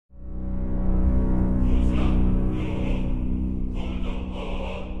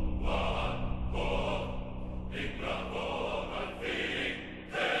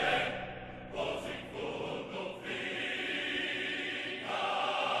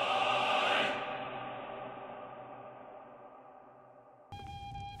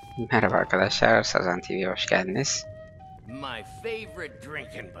Merhaba arkadaşlar, Sazan TV'ye hoş geldiniz.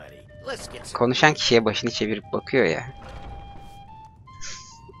 Konuşan kişiye başını çevirip bakıyor ya.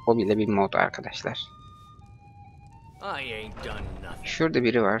 O bile bir mod arkadaşlar. Şurada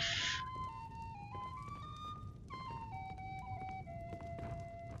biri var.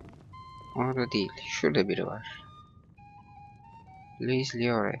 Orada değil, şurada biri var.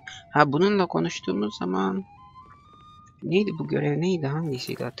 Leydi. Ha, bununla konuştuğumuz zaman neydi bu görev, neydi,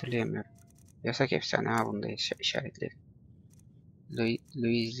 hangisiydi hatırlayamıyorum. Yasak efsane, ha bunu da işaretledim.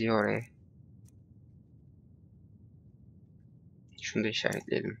 Leydi. Şunu da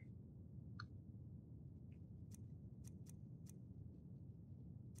işaretleyelim.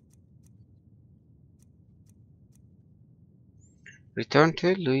 Return to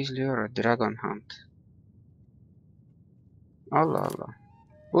Leydi Dragon Hunt. Allah Allah.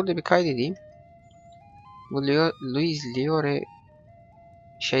 Burada bir kaydedeyim. Bu Leydi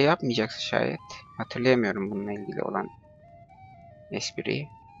şey yapmayacaksa şayet. Hatırlayamıyorum bununla ilgili olan espriyi.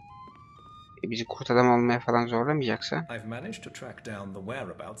 Bizi kurt adam olmaya falan zorlamayacaksa. I've managed to track down the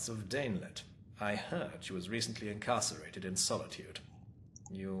whereabouts of Danelet. I heard she was recently incarcerated in solitude.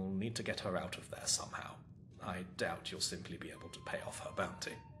 You'll need to get her out of there somehow. I doubt you'll simply be able to pay off her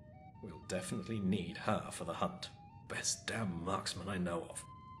bounty. We'll definitely need her for the hunt. Best damn marksman I know of.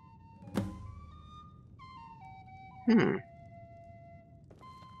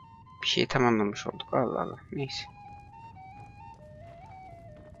 Bir şeyi tamamlamış olduk. Allah Allah. Neyse.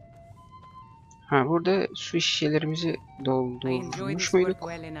 Ha, burada su şişelerimizi doldurmuş muyduk?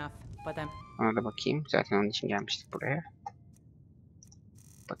 Ona da bakayım. Zaten onun için gelmiştik buraya.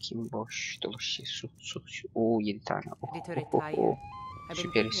 Bakayım, boş dolu şişe, su. Oo, 7 tane. Oh.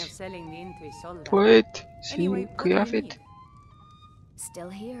 Süperiz. Poet, senin kıyafet.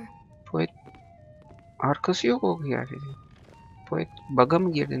 Poet, arkası yok o kıyafetin. Poet, bug'a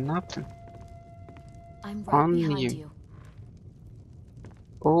mı girdin, ne yaptın? Anlayacağım.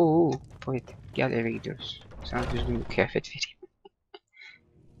 Oo, Poet, gel eve gidiyoruz. Sana düzgün bir kıyafet vereyim.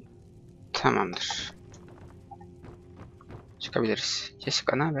 Tamamdır. Çıkabiliriz.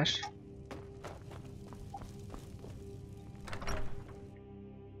 Jessica, ne haber?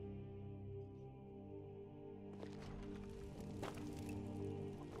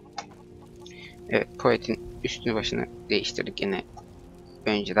 Evet, Poet'in üstünü başını değiştirdik yine.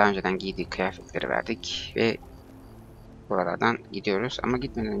 Daha önceden giydiği kıyafetleri verdik ve buralardan gidiyoruz. Ama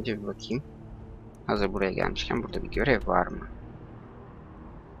gitmeden önce bir bakayım. Hazır buraya gelmişken burada bir görev var mı?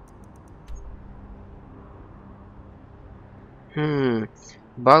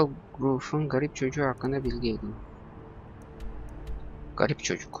 Balgrove'un garip çocuğu hakkında bilgi edin. Garip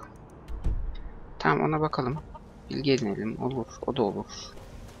çocuk. Tamam, ona bakalım. Bilgi edinelim. Olur. O da olur.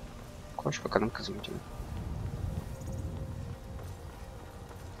 Koş bakalım kızımcığım.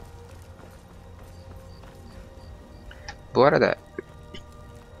 Bu arada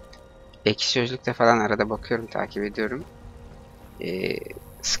Ekşi Sözlük'te falan arada bakıyorum, takip ediyorum.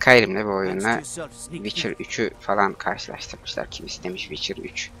 Skyrim'le bu oyunla Witcher 3'ü falan karşılaştırmışlar. Kimisi demiş Witcher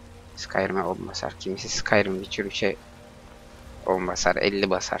 3 Skyrim'e 10 basar. Kimisi Skyrim Witcher 3'e 10 basar, 50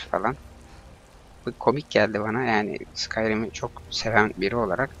 basar falan. Bu komik geldi bana, yani Skyrim'i çok seven biri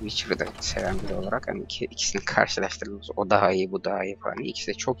olarak, Witcher'ı da seven biri olarak, hani ikisini karşılaştırılması, o daha iyi bu daha iyi falan. İkisi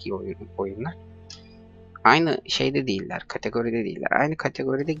de çok iyi oyunlar. Aynı şeyde değiller, kategoride değiller. Aynı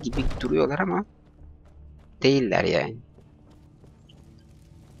kategoride gibi duruyorlar ama değiller yani.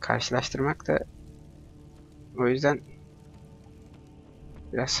 Karşılaştırmak da o yüzden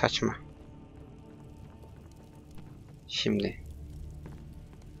biraz saçma. Şimdi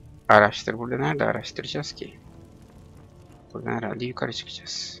araştır. Burada nerede araştıracağız ki? Buradan herhalde yukarı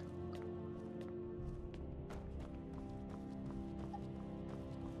çıkacağız.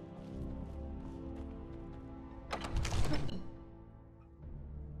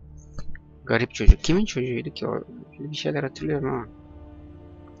 Garip çocuk. Kimin çocuğuydu ki o? Bir şeyler hatırlıyorum ama.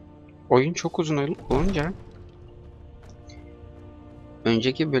 Oyun çok uzun olunca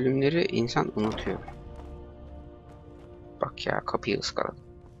önceki bölümleri insan unutuyor. Bak ya, kapıyı ıskaladım.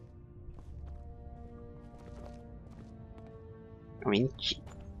 Winch.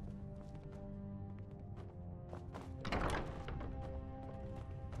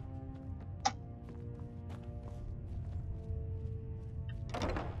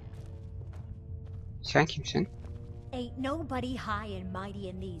 Sen kimsin? Ain't nobody high and mighty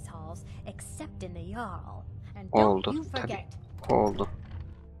in these halls except in the Jarl. And Oldu don't you tabii. forget. Oldu.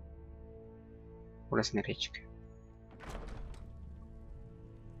 Burası nereye çıkıyor?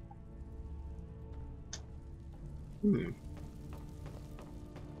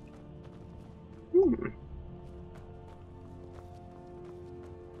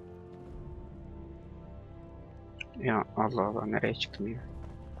 Ya Allah Allah, nereye çıktım ya?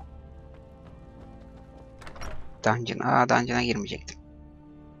 Dungeon. Dungeon'a girmeyecektim.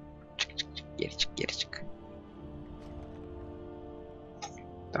 Çık çık çık. Geri çık, geri çık.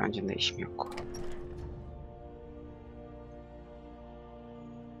 Dungeon'da işim yok.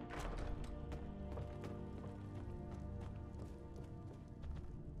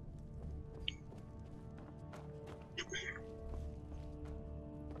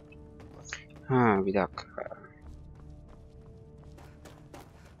 Bir dakika.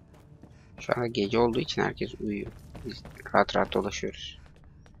 Şu anda gece olduğu için herkes uyuyor. Biz rahat rahat dolaşıyoruz.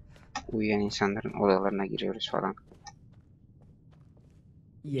 Uyuyan insanların odalarına giriyoruz falan.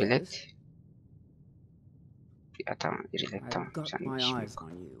 Rilet. Ya tamam, rilet tamam. Sen işin yok.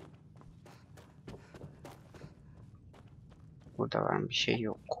 Burada var bir şey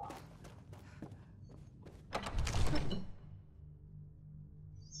yok.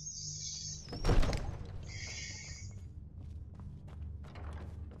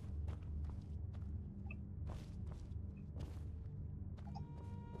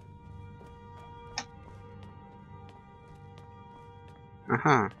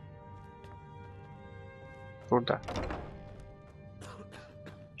 Aha. Burada.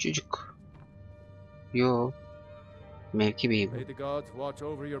 Çocuk. Yo. Mevki beyim. May the gods watch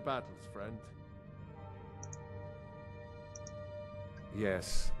over your battles, friend.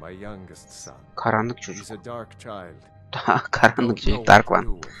 Yes, my youngest son. Karanlık çocuk. He's a dark child. Daha karanlık çocuk, Dark One.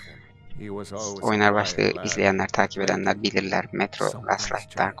 Oyunlar başlığı izleyenler, takip edenler bilirler. Metro, Last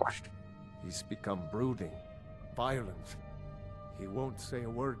Light, Dark One. He's become brooding, violent. He won't say a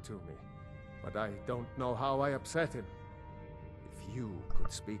word to me, but I don't know how I upset him. If you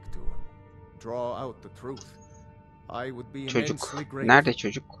could speak to him, draw out the truth, I would be immensely Çocuk. grateful. Nerede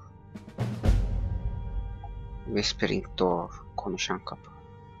çocuk? Whispering Door. Konuşan kapı.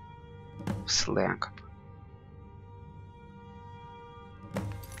 Fısıldayan kapı.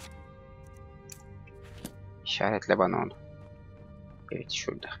 İşaretle bana onu. Evet,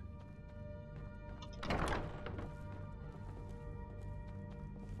 şurada.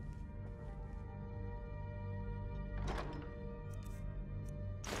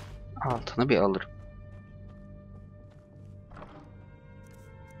 Altını bir alırım.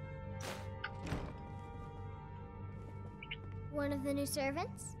 One of the new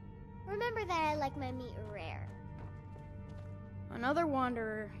servants? Remember that I like my meat rare. Another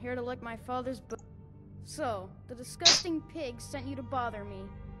wanderer here to lick my father's boot. So, the disgusting pig sent you to bother me.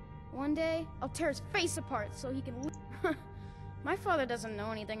 One day, I'll tear his face apart so he can... My father doesn't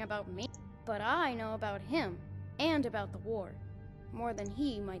know anything about me, but I know about him, and about the war. More than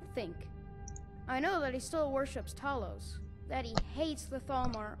he might think. I know that he still worships Talos, that he hates the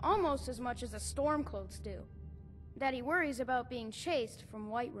Thalmor almost as much as the Stormcloaks do, that he worries about being chased from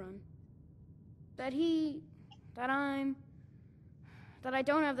Whiterun, that I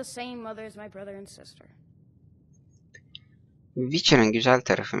don't have the same mother as my brother and sister. Witcher'ın güzel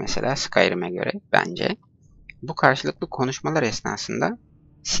tarafı mesela Skyrim'e göre bence bu karşılıklı konuşmalar esnasında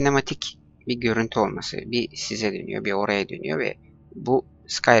sinematik bir görüntü olması. Bir size dönüyor, bir oraya dönüyor ve bu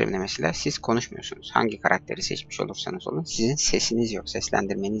Skyrim'de mesela siz konuşmuyorsunuz. Hangi karakteri seçmiş olursanız olun sizin sesiniz yok,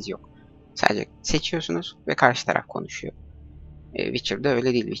 seslendirmeniz yok. Sadece seçiyorsunuz ve karşı taraf konuşuyor. Witcher'da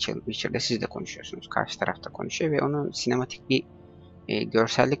öyle değil. Witcher'da siz de konuşuyorsunuz. Karşı taraf da konuşuyor ve onun sinematik bir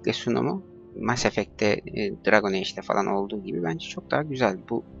görsellikle sunumu Mass Effect'te, Dragon Age'de falan olduğu gibi bence çok daha güzel.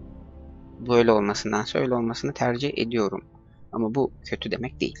 Bu böyle olmasındansa öyle olmasını tercih ediyorum. Ama bu kötü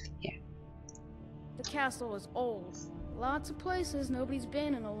demek değil. Yani. The castle is old. Lots of places nobody's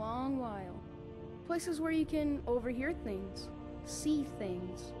been in a long while. Places where you can overhear things, see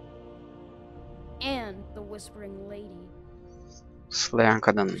things. And the Whispering Lady. Slayan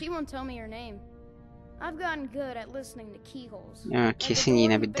kadın. She won't tell me her name. I've gotten good at listening to keyholes. Kesin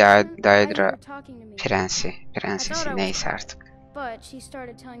yine bir Daedra prensesi neyse artık. But she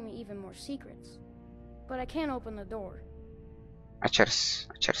started telling me even more secrets. But I can't open the door. Açarız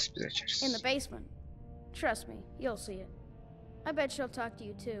biz açarız. In the basement. Trust me, you'll see it. I bet she'll talk to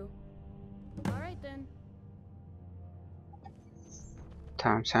you too. All right then.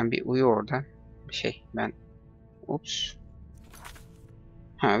 Tamam, sen bir uyu orada. Ben... Ups.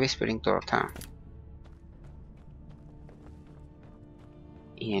 Whispering Door, tamam.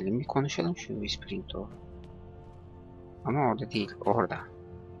 İnelim bir konuşalım şu Whispering Door. Ama orada değil, orada.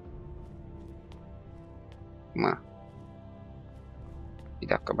 Mı? Bir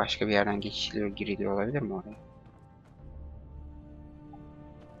dakika, başka bir yerden geçiliyor, giriliyor olabilir mi oraya?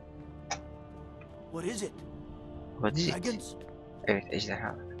 What is it? What is it? Dragons? Evet,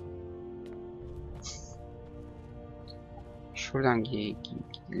 ejderhalar. Şuradan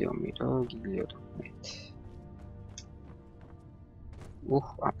gidiliyor muydu? Gidiliyordu. Evet.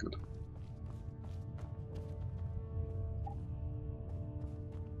 Atladım.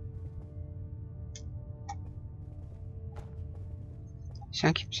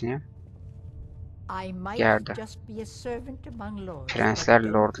 Sen kimsin ya? Yerde. Prensler,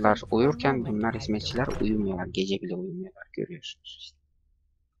 lordlar uyurken bunlar hizmetçiler uyumuyorlar. Gece bile uyumuyorlar. Görüyorsunuz işte.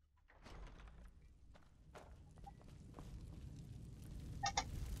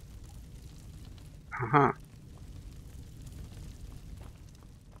 Aha.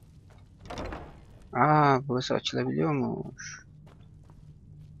 Burası açılabiliyormuş.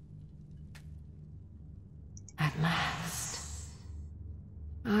 At last.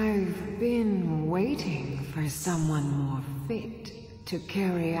 I've been waiting for someone more fit to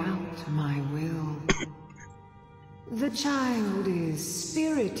carry out my will. The child is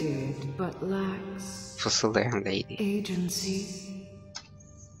spirited but lacks Fısıldayan Leydi. agency.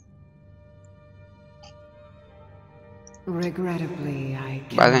 Regrettably,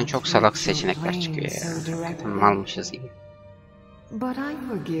 I Bazen çok salak seçenekler çıkıyor ya. Hakikaten malmışız gibi. But I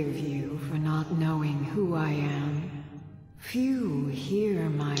forgive you for not knowing who I am. Few hear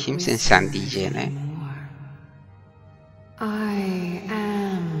my Kimsin sen diyeceğine? I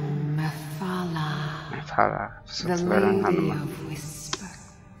am Mephala, Mephala, the fısıltıların Lady hanımı. of Whisper.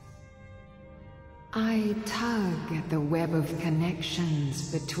 I tug at the web of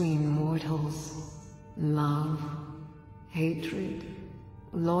connections between mortals. Love, hatred,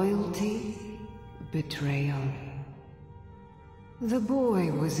 loyalty, betrayal. The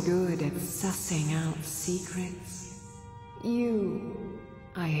boy was good at sussing out secrets. You,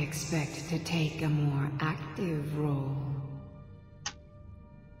 I expect to take a more active role.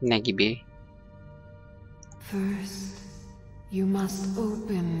 Ne gibi? First, you must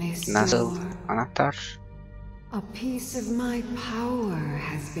open this Nasıl? door. Anahtar. A piece of my power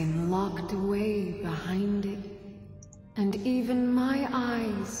has been locked away behind it, and even my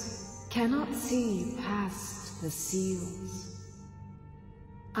eyes cannot see past the seals.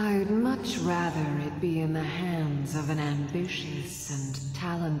 I'd much rather it be in the hands of an ambitious and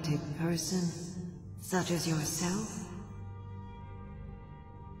talented person, such as yourself.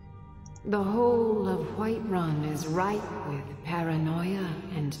 The whole of Whiterun is ripe with paranoia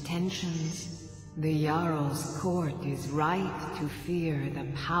and tensions. The Jarl's court is right to fear the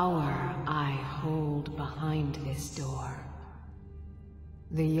power I hold behind this door.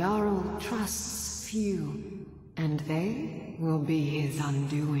 The Jarl trusts few, and they will be his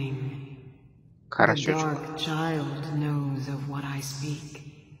undoing. Kara The çocuk. dark child knows of what I speak.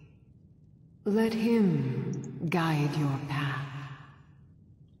 Let him guide your path.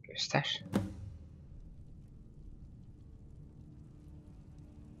 Göster.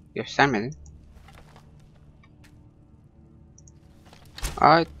 Göstermedin.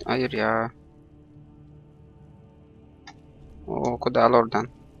 Hayır ya. O oku da al oradan.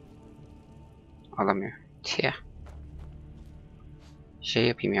 Alamıyor. Tiyah. Şey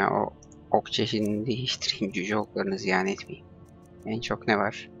yapayım ya, o ok çeşidini değiştireyim. Cüce oklarını ziyan etmeyeyim. En çok ne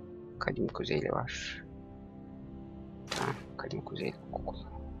var? Kadim kuzeyli var. Kadim kuzeyli ok.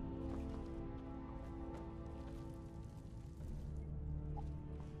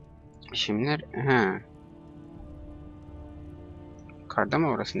 Şimdi yukarıda mı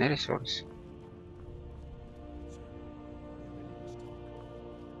orası? Neresi orası?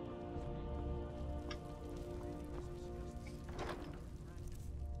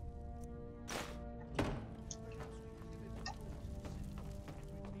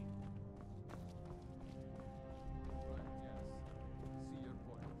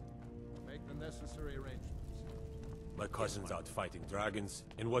 My cousin's out fighting dragons,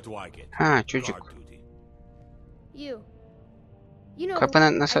 and what do I get? Çocuk. Guard duty. You know,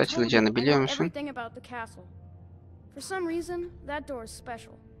 Kapının nasıl I told you açılacağını I biliyor know musun? everything about the castle. For some reason, that door is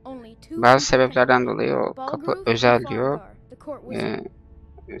special. Only two Bazı people sebeplerden can dolayı o enter. kapı Balgrove özel and diyor. Fargar, the court wizard.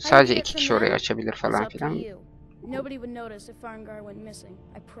 Sadece 2 kişi orayı açabilir It's falan up to filan. you. Nobody would notice if Fargar went missing.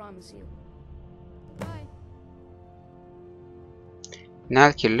 I promise you. Bye.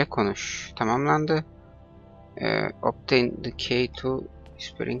 Nelkir'le konuş. Tamamlandı. Obtain the key to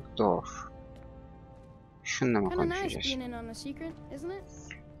Whispering Door. Şununla mı Kinda nice konuşacağız? being in on a secret, isn't it?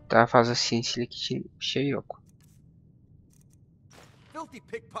 Daha fazla sinsilik için bir şey yok. Filthy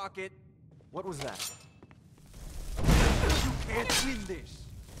pickpocket! What was that? You can't win this!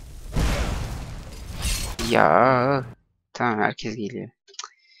 Ya tamam, herkes geliyor.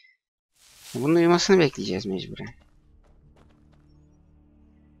 Bunun uyumasını bekleyeceğiz mecburen.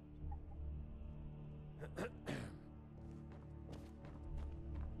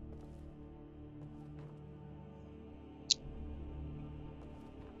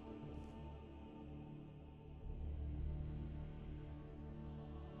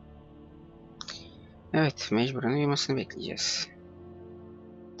 Evet, mecburen uyumasını bekleyeceğiz.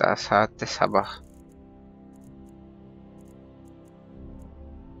 Daha saatte sabah.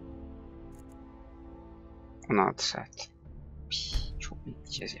 ...16 saat. Çok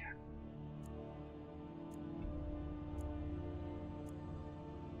bekleyeceğiz ya.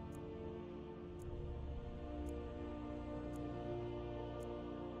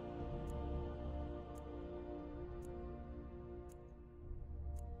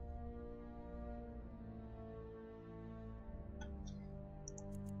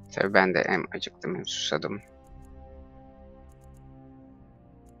 Tabii ben de hem acıktım hem susadım.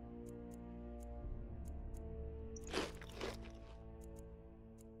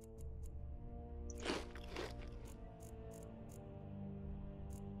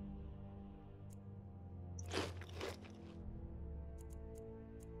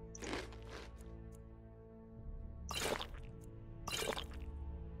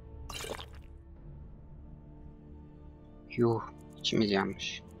 Yuh, içimiz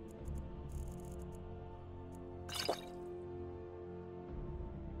yanmış.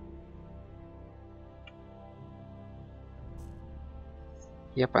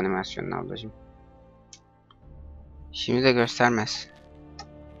 Yap animasyonunu ablacığım. Şimdi de göstermez.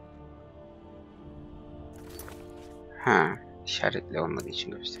 Ha, işaretli olmadığı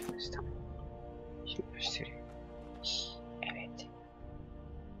için göstermez. Tamam. Şimdi göstereyim. Evet.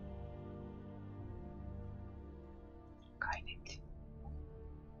 Kaydet.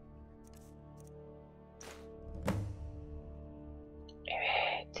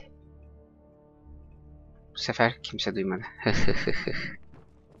 Evet. Bu sefer kimse duymadı.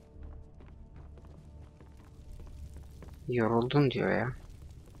 Yoruldun diyor ya.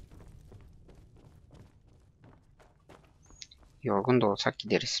 Yorgun da olsak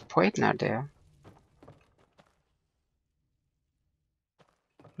gideriz. Poet nerede ya?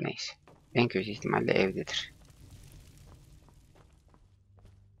 Neyse. En kötü ihtimalle evdedir.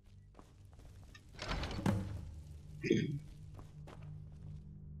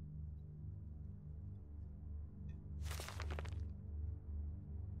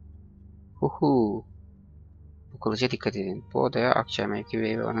 Huhu. Bu kılıca dikkat edin. Bu odaya akşam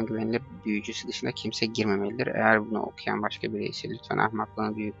ekibi ve onun güvenilir büyücüsü dışında kimse girmemelidir. Eğer bunu okuyan başka biri ise lütfen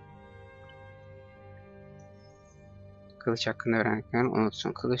ahmaklığını büyük. Kılıç hakkında öğrendiklerini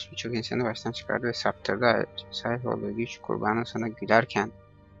unutsun. Kılıç birçok insanı baştan çıkardı ve saptırdı. Sahip olduğu güç kurbanın sana gülerken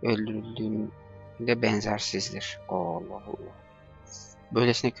öldürüldüğünde benzersizdir. Allah Allah.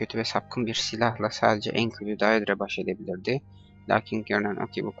 Böylesine kötü ve sapkın bir silahla sadece en kötü Daedra baş edebilirdi. Lakin görünen o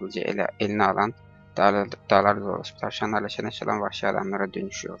ki bu kılıcı eline alan, dağlarda dolaşıp tavşanlarla şanaşılan vahşi adamlara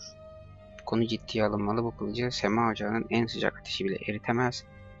dönüşüyor. Bu konu ciddiye alınmalı. Bu kılıcı sema ocağının en sıcak ateşi bile eritemez.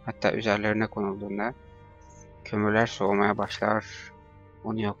 Hatta üzerlerine konulduğunda kömürler soğumaya başlar.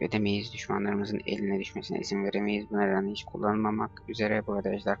 Onu yok edemeyiz. Düşmanlarımızın eline düşmesine izin veremeyiz. Bu nedenle hiç kullanılmamak üzere burada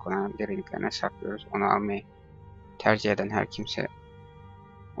ejder konan derinliklerine saklıyoruz. Onu almayı tercih eden her kimse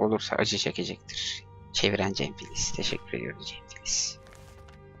olursa acı çekecektir. Çeviren Cem Filiz. Teşekkür ediyoruz Cem Filiz.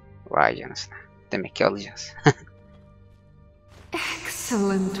 Vay canısına. Demek ki alacağız.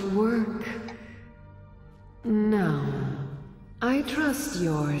 Excellent work. Now, I trust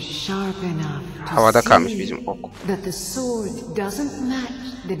you're sharp enough Havada to kalmış see bizim ok. that the sword doesn't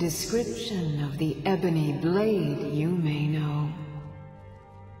match the description of the ebony blade you may know.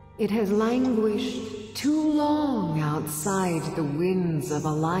 It has languished too long outside the winds of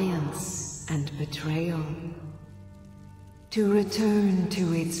alliance and betrayal. To return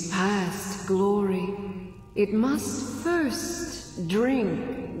to its past glory, it must first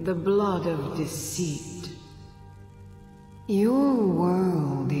drink the blood of deceit. Your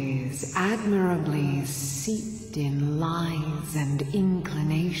world is admirably steeped in lies and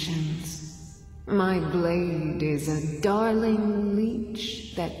inclinations. My blade is a darling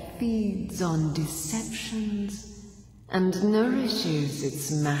leech that feeds on deceptions and nourishes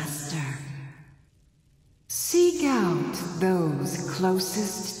its master. Seek out those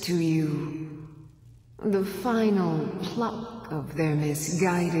closest to you. The final pluck of their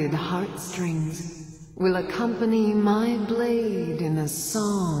misguided heartstrings will accompany my blade in a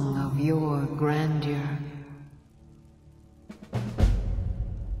song of your grandeur.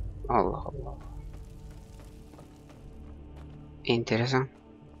 Allah Allah. Enteresan.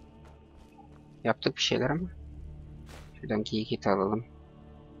 Yaptık bir şeyler ama. Şuradan geyik eti alalım.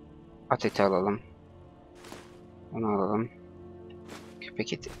 At eti alalım. Onu alalım.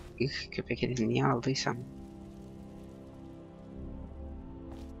 Köpek eti. Köpek eti niye aldıysam.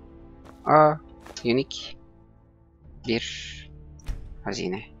 Aa, unik bir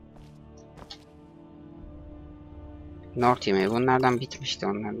hazine. North yemeği. Bunlardan bitmişti.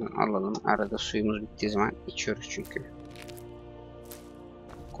 Onlardan alalım. Arada suyumuz bittiği zaman içiyoruz çünkü.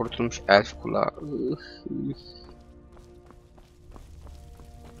 Kurtulmuş elf kulağı.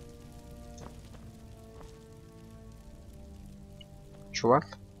 Çuval.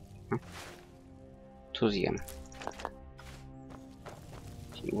 Hı. Tuz yanı.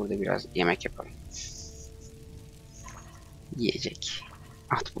 Şimdi burada biraz yemek yapalım. Yiyecek.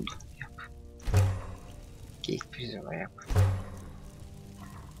 At budu yap. Geyik pirzola yap.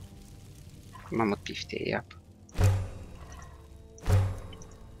 Mamut bifteği yap.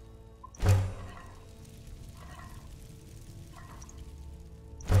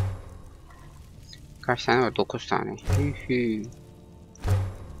 Kaç tane var? 9 tane. Hü.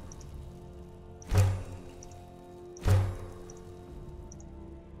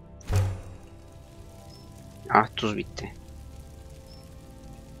 Ah, tuz bitti.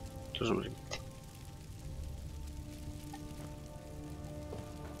 Tuzumuz bitti.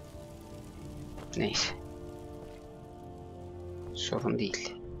 Neyse. Sorun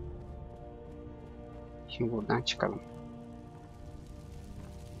değil. Şimdi buradan çıkalım.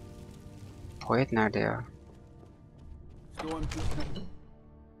 Poet nerede ya?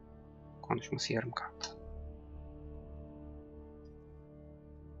 Konuşması yarım kaldı.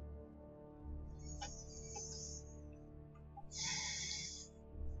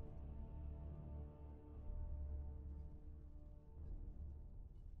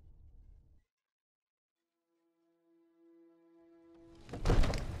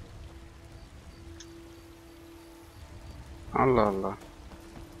 Allah Allah.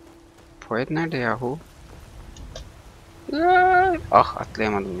 Poet nerede yahu? Ah,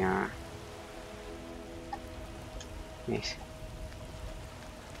 atlayamadım ya. Neyse.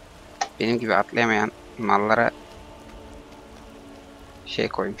 Benim gibi atlayamayan mallara şey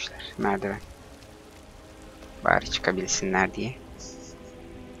koymuşlar. Merdiven. Bari çıkabilsinler diye.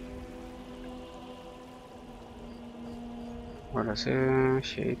 Burası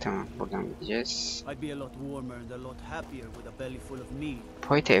şey, tamam, buradan gideceğiz.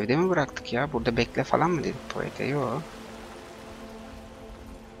 Poet'i evde mi bıraktık ya? Burada bekle falan mı dedik Poet'e? Yok.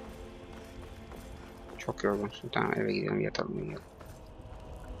 Çok yorgunsun. Tamam, eve gidelim, yatalım, uyuyalım.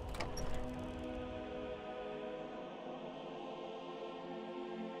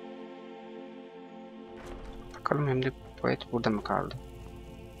 Bakalım, hem de Poet burada mı kaldı?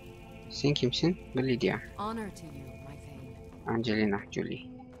 Sen kimsin? Lydia. Angelina Jolie.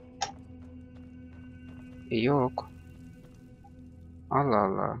 Yok. Allah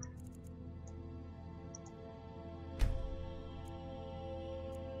Allah.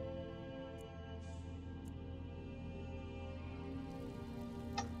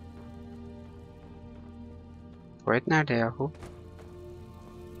 Poet nerede yahu?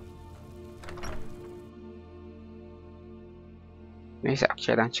 Neyse,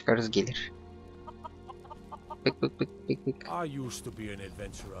 akçadan çıkarız gelir. Bık bık bık bık bık. I used to be an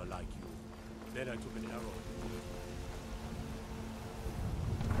adventurer like you. Then I took an arrow.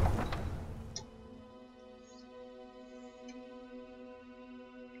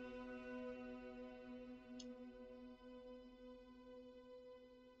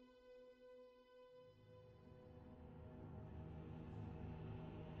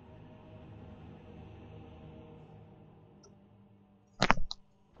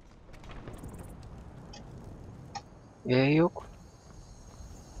 Yok.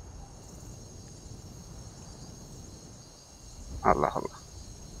 Allah Allah.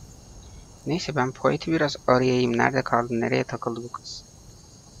 Neyse, ben Poet'i biraz arayayım. Nerede kaldı? Nereye takıldı bu kız?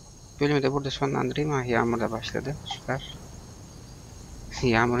 Bölümü de burada sonlandırayım. Ah, yağmur da başladı. Süper.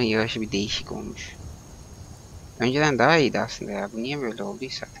 Yağmurun yağışı bir değişik olmuş. Önceden daha iyiydi aslında ya. Bu niye böyle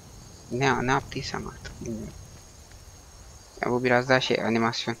olduysa. Ne yaptıysam artık bilmiyorum. Ya bu biraz daha şey,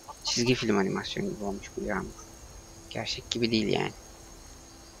 animasyon. Çizgi film animasyonu gibi olmuş bu yağmur. Gerçek gibi değil yani.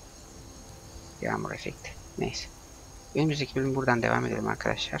 Yağmur efekti. Neyse. Önümüzdeki bölüm buradan devam edelim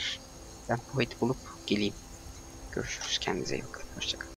arkadaşlar. Ben Poet'i bulup geleyim. Görüşürüz. Kendinize iyi bakın. Hoşçakalın.